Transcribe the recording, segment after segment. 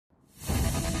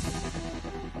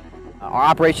Our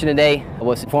operation today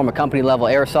was to perform a company level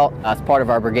air assault as part of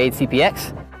our brigade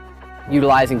CPX,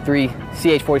 utilizing 3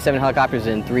 CH-47 helicopters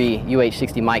and 3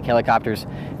 UH-60 Mike helicopters.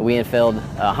 We infilled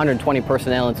 120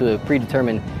 personnel into a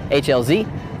predetermined HLZ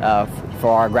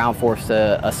for our ground force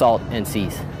assault and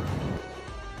seize.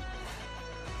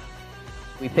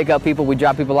 We pick up people, we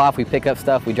drop people off, we pick up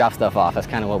stuff, we drop stuff off. That's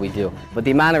kind of what we do. But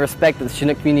the amount of respect that the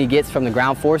Chinook community gets from the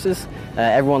ground forces,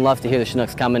 everyone loves to hear the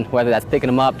Chinooks coming, whether that's picking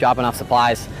them up, dropping off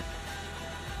supplies.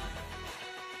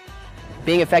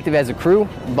 Being effective as a crew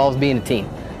involves being a team.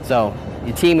 So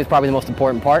your team is probably the most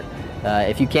important part.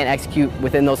 If you can't execute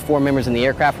within those 4 members in the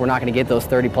aircraft, we're not going to get those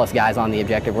 30+ guys on the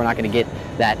objective. We're not going to get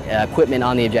that equipment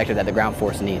on the objective that the ground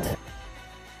force needs.